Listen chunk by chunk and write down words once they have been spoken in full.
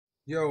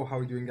Yo, how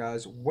are you doing,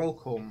 guys?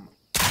 Welcome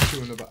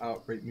to another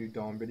Outbreak New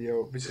Dawn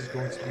video. This is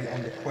going to be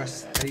on the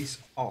quest Face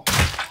Off.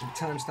 The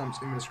timestamps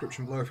in the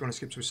description below if you want to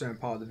skip to a certain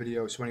part of the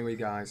video. So anyway,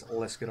 guys,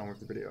 let's get on with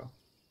the video.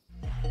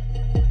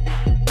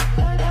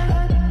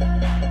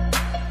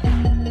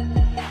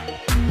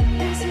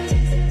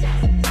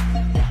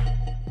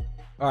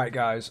 Alright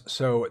guys,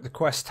 so the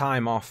quest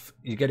Time Off,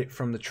 you get it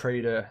from the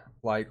trader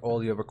like all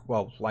the other,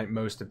 well, like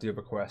most of the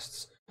other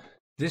quests.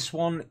 This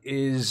one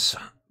is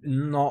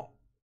not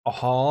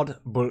hard,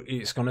 but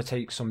it's going to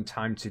take some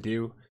time to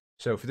do.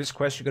 So for this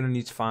quest, you're going to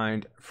need to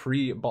find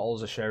 3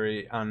 bottles of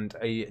sherry and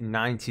a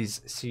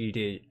 90s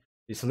CD.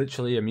 It's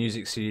literally a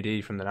music CD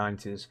from the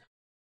 90s.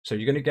 So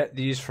you're going to get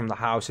these from the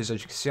houses,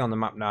 as you can see on the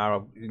map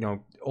now. You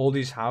know, all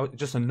these houses,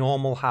 just a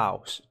normal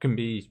house. It can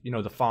be, you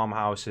know, the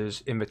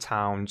farmhouses, in the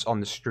towns, on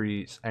the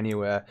streets,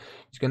 anywhere.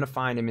 You're going to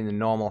find them in the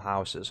normal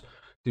houses.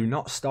 Do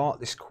not start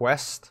this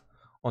quest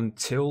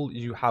until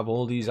you have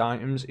all these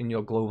items in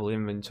your global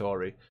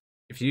inventory.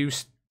 If you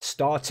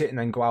start it and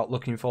then go out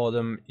looking for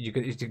them, you're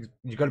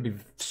got to be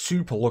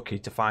super lucky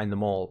to find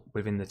them all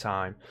within the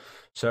time.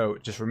 So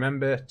just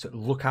remember to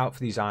look out for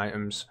these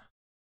items,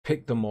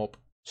 pick them up,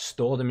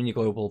 store them in your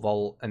global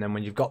vault, and then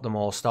when you've got them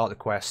all, start the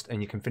quest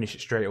and you can finish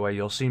it straight away.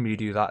 You'll see me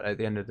do that at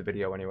the end of the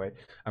video anyway.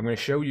 I'm going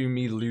to show you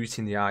me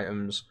looting the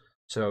items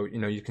so you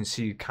know you can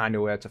see kind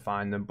of where to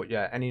find them. But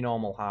yeah, any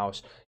normal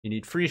house, you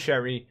need 3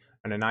 sherry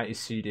and a 90s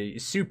CD.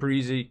 It's super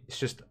easy.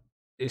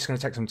 It's going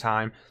to take some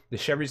time. The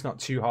sherry's not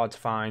too hard to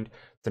find.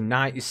 The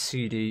 90s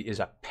CD is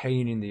a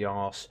pain in the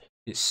arse.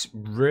 It's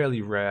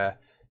really rare.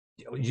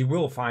 You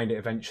will find it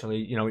eventually.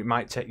 You know, it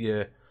might take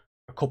you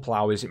a couple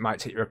hours. It might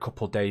take you a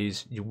couple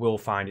days. You will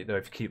find it though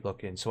if you keep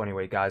looking. So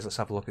anyway, guys, let's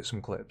have a look at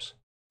some clips.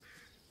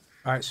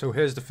 Alright, so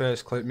here's the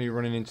first clip, me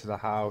running into the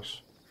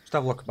house. Just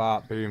have a look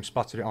about, boom,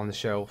 spotted it on the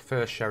shelf.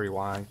 First sherry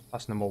wine,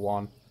 that's number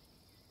 1.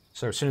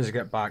 So as soon as I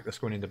get back, that's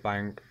going in the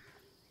bank.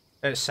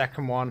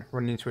 Second one,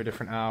 running into a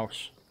different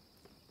house.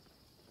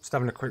 Just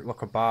having a quick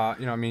look about,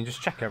 you know what I mean,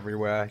 just check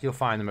everywhere. You'll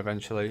find them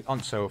eventually.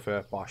 On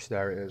sofa, bosh,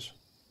 there it is.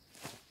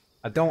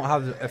 I don't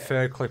have a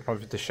third clip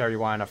of the sherry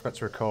wine, I've got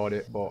to record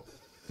it, but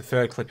the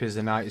third clip is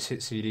the 90s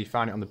hit CD.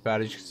 Find it on the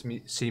bed, as you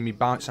can see me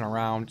bouncing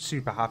around,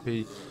 super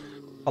happy.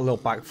 A little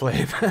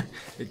backflip.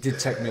 It did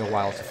take me a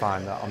while to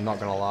find that, I'm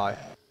not going to lie.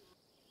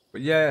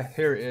 But yeah,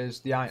 here it is,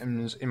 the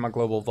items in my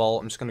global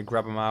vault. I'm just going to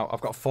grab them out. I've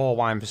got 4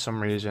 wine for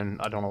some reason.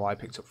 I don't know why I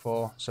picked up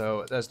 4.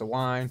 So there's the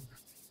wine.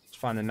 Let's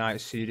find the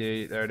 90s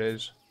CD. There it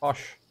is.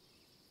 Bosh.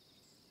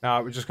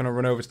 Now we're just going to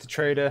run over to the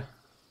trader.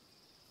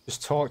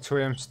 Just talk to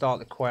him, start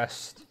the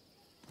quest.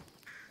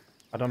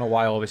 I don't know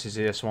why all this is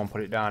here. Someone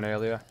put it down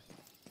earlier.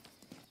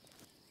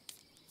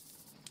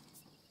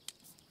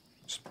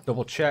 Just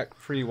double check.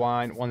 3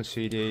 wine, 1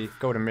 CD.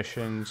 Go to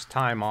missions.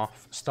 Time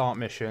off. Start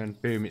mission.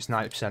 Boom, it's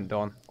 90%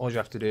 done. All you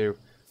have to do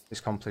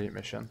is complete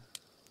mission.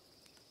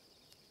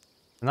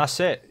 And that's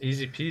it.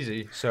 Easy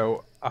peasy.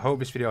 So I hope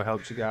this video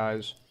helps you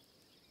guys.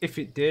 If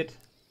it did,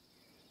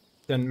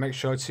 then make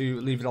sure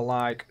to leave it a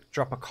like,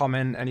 drop a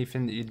comment,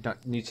 anything that you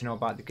need to know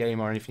about the game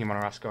or anything you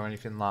want to ask or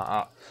anything like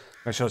that.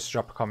 Make sure to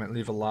drop a comment,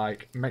 leave a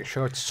like, make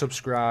sure to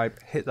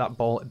subscribe, hit that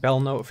bell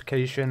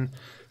notification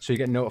so you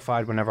get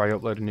notified whenever I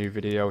upload a new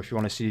video if you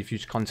want to see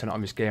future content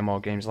on this game or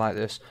games like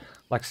this.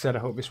 Like I said, I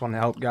hope this one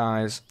helped,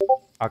 guys.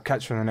 I'll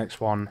catch you in the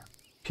next one.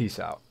 Peace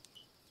out.